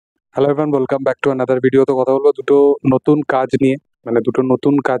Hello everyone, welcome back to another video. তো কথা বলবো দুটো নতুন কাজ নিয়ে, মানে দুটো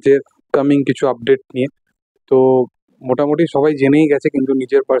নতুন কাজের কামিং কিছু আপডেট নিয়ে। তো মোটামুটি সবাই জেনেই গেছে, কিন্তু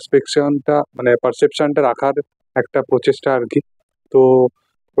নিজের পারসেপশনটা রাখার একটা প্রচেষ্টা আর কি। তো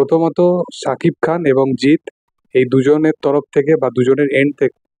প্রথমত সাকিব খান এবং জিৎ, এই দুজনের তরফ থেকে বা দুজনের এন্ড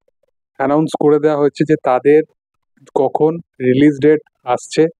থেকে অ্যানাউন্স করে দেওয়া হয়েছে যে তাদের কখন রিলিজ ডেট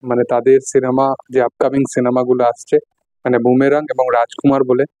আসছে, মানে তাদের সিনেমা যে আপকামিং সিনেমাগুলো আসছে, মানে বুমেরাং এবং রাজকুমার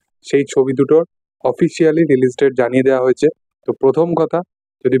বলে সেই ছবি দুটোর অফিসিয়ালি রিলিজ ডেট জানিয়ে দেওয়া হয়েছে। তো প্রথম কথা,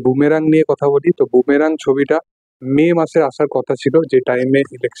 যদি বুমেরাং নিয়ে কথা বলি, তো বুমেরাং ছবিটা মে মাসে আসার কথা ছিল, যে টাইমে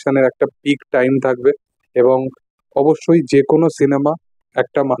ইলেকশনের একটা পিক টাইম থাকবে। এবং অবশ্যই যে কোনো সিনেমা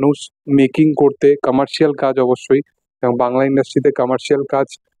একটা মানুষ মেকিং করতে কমার্শিয়াল কাজ অবশ্যই, এবং বাংলা ইন্ডাস্ট্রিতে কমার্শিয়াল কাজ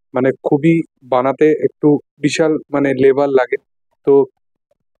মানে খুবই বানাতে একটু বিশাল মানে লেভেল লাগে। তো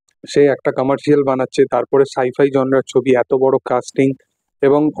সে একটা কমার্শিয়াল বানাচ্ছে, তারপরে সাইফাই জনরার ছবি, এত বড় কাস্টিং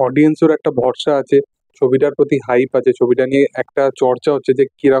এবং অডিয়েন্সের একটা ভরসা আছে, ছবিটার প্রতি হাইপ আছে, ছবিটা নিয়ে একটা চর্চা হচ্ছে যে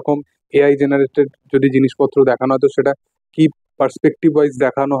কিরকম এআই জেনারেটেড যদি জিনিসপত্র দেখানো হয় তো সেটা কি পার্সপেক্টিভ ওয়াইজ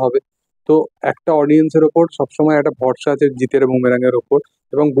দেখানো হবে। তো একটা অডিয়েন্সের ওপর সবসময় একটা ভরসা আছে জিতের বুমেরাং এর ওপর।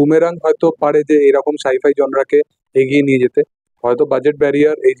 এবং বুমেরাং হয়তো পারে যে এরকম সাইফাই জনরাকে এগিয়ে নিয়ে যেতে, হয়তো বাজেট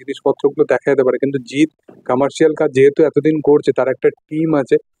ব্যারিয়ার এই জিনিসপত্রগুলো দেখা যেতে পারে, কিন্তু জিৎ কমার্শিয়াল কাজ যেহেতু এতদিন করছে, তার একটা টিম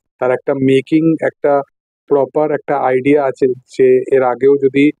আছে, তার একটা মেকিং একটা প্রপার একটা আইডিয়া আছে। সে এর আগেও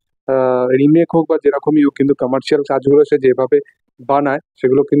যদি রিমেক হোক বা যেরকমই হোক, কিন্তু কমার্শিয়াল কাজগুলো সে যেভাবে বানায়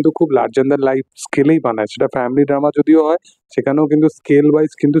সেগুলো কিন্তু খুব লার্জার দ্যান লাইফ স্কেলেই বানায়। সেটা ফ্যামিলি ড্রামা যদিও হয়, সেখানেও কিন্তু স্কেল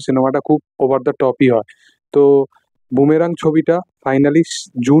ওয়াইজ কিন্তু সিনেমাটা খুব ওভার দ্য টপই হয়। তো বুমেরাং ছবিটা ফাইনালি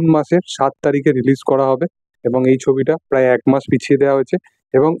জুন মাসের 7 তারিখে রিলিজ করা হবে, এবং এই ছবিটা প্রায় 1 মাস পিছিয়ে দেওয়া হয়েছে।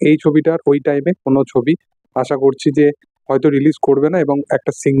 এবং এই ছবিটার ওই টাইমে কোনো ছবি আশা করছি যে হয়তো রিলিজ করবে না, এবং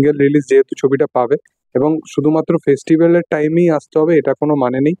একটা সিঙ্গেল রিলিজ যেহেতু ছবিটা পাবে, এবং শুধুমাত্র ফেস্টিভ্যালের টাইমেই আসতে হবে এটা কোনো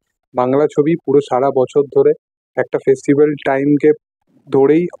মানে নেই। বাংলা ছবি পুরো সারা বছর ধরে একটা ফেস্টিভ্যাল টাইমকে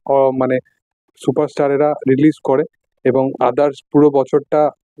ধরেই মানে সুপারস্টারেরা রিলিজ করে, এবং আদার্স পুরো বছরটা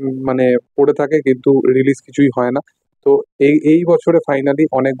মানে পড়ে থাকে, কিন্তু রিলিজ কিছুই হয় না। তো এই বছরে ফাইনালি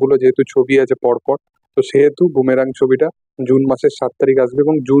অনেকগুলো যেহেতু ছবি আছে পরপর, তো সেহেতু বুমেরাং ছবিটা জুন মাসের 7 তারিখ আসবে,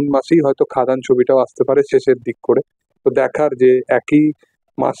 এবং জুন মাসেই হয়তো খাদান ছবিটাও আসতে পারে শেষের দিক করে। তো দেখার যে একই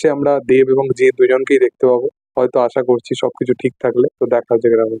মাসে আমরা দেব এবং যে দুজনকেই দেখতে পাবো, হয়তো আশা করছি সবকিছু ঠিক থাকলে। তো দেখার যে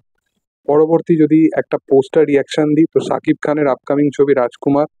গ্রামে পরবর্তী যদি একটা পোস্টার রিয়াকশন দিই, তো সাকিব খানের আপকামিং ছবি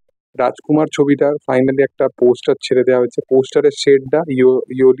রাজকুমার, রাজকুমার ছবিটার ফাইনালি একটা পোস্টার ছেড়ে দেওয়া হয়েছে। পোস্টারের শেডটা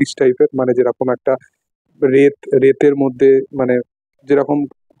ইয়োলিশ টাইপের, মানে যেরকম একটা রেতের মধ্যে মানে যেরকম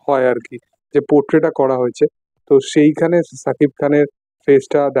হয় আর কি, যে পোর্ট্রেটা করা হয়েছে, তো সেইখানে সাকিব খানের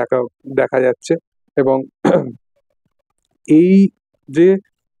ফেসটা দেখা দেখা যাচ্ছে। এবং এই যে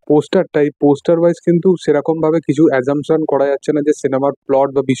পোস্টারটা, এই পোস্টার ওয়াইজ কিন্তু সেরকম ভাবে কিছু অ্যাজাম্পশন করা যাচ্ছে না যে সিনেমার প্লট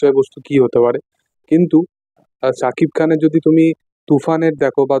বা বিষয়বস্তু কি হতে পারে। কিন্তু শাকিব খানের যদি তুমি তুফানের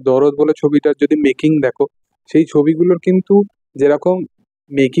দেখো বা দরদ বলে ছবিটার যদি মেকিং দেখো, সেই ছবিগুলোর কিন্তু যেরকম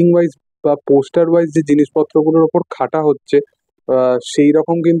মেকিং ওয়াইজ বা পোস্টার ওয়াইজ যে জিনিসপত্রগুলোর ওপর খাটা হচ্ছে, সেই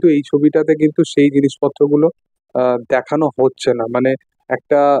রকম কিন্তু এই ছবিটাতে কিন্তু সেই জিনিসপত্রগুলো দেখানো হচ্ছে না। মানে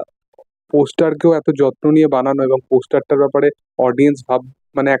একটা পোস্টারকেও এত যত্ন নিয়ে বানানো, এবং পোস্টারটার ব্যাপারে অডিয়েন্স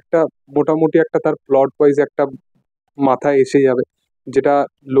মানে একটা মোটামুটি একটা তার প্লট ওয়াইজ একটা মাথায় এসে যাবে, যেটা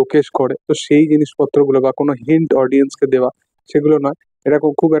লোকেশ করে। তো সেই জিনিসপত্রগুলো বা কোনো হিন্ট অডিয়েন্সকে দেওয়া, সেগুলো নয়। এটা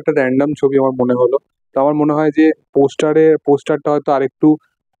খুব একটা র্যান্ডম ছবি আমার মনে হলো। তো আমার মনে হয় যে পোস্টারটা হয়তো আরেকটু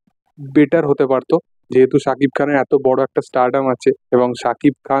বেটার হতে পারতো, যেহেতু শাকিব খানের এত বড় একটা স্টারডাম আছে, এবং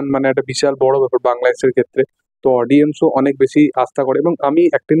শাকিব খান মানে একটা বিশাল বড় ব্যাপার বাংলাদেশের ক্ষেত্রে। তো অডিয়েন্সও অনেক বেশি আস্থা করে, এবং আমি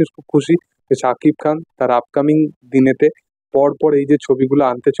একটা জিনিস খুব খুশি যে শাকিব খান তার আপকামিং দিনেতে পর পর এই যে ছবিগুলো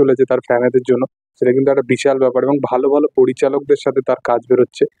আনতে চলেছে তার ফ্যানেদের জন্য, সেটা কিন্তু একটা বিশাল ব্যাপার। এবং ভালো ভালো পরিচালকদের সাথে তার কাজ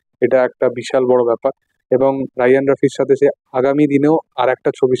বেরোচ্ছে, এটা একটা বিশাল বড় ব্যাপার। এবং রাইয়ান রাফির সাথে সে আগামী দিনেও আর একটা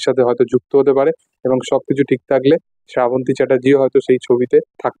ছবির সাথে হয়তো যুক্ত হতে পারে, এবং সবকিছু ঠিক থাকলে শ্রাবন্তী চ্যাটার্জিও হয়তো সেই ছবিতে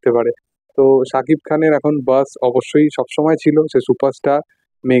থাকতে পারে। তো শাকিব খানের এখন বাস অবশ্যই সবসময় ছিল, সে সুপারস্টার,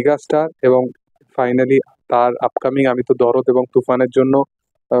 মেগা স্টার। এবং ফাইনালি তার আপকামিং, আমি তো দরদ এবং তুফানের জন্য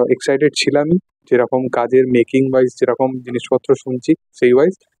এক্সাইটেড ছিলামই, যেরকম কাজের মেকিং ওয়াইজ যেরকম জিনিসপত্র শুনছি সেই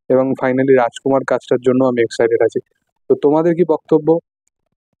ওয়াইজ। এবং ফাইনালি রাজকুমার কাজটার জন্য আমি এক্সাইটেড আছি। তো তোমাদের কি বক্তব্য?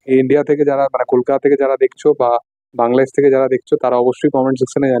 ইন্ডিয়া থেকে যারা মানে কলকাতা থেকে যারা দেখছো বা বাংলাদেশ থেকে যারা দেখছো, তারা অবশ্যই কমেন্ট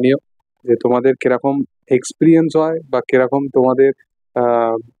সেকশনে জানিও যে তোমাদের কিরকম এক্সপিরিয়েন্স হয়, বা কিরকম তোমাদের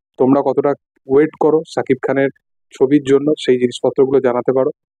আহ, তোমরা কতটা ওয়েট করো সাকিব খানের ছবির জন্য, সেই জিনিসপত্রগুলো জানাতে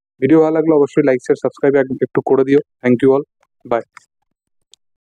পারো। ভিডিও ভালো লাগলে অবশ্যই লাইক শেয়ার সাবস্ক্রাইব একটু করে দিও। Thank you all, by.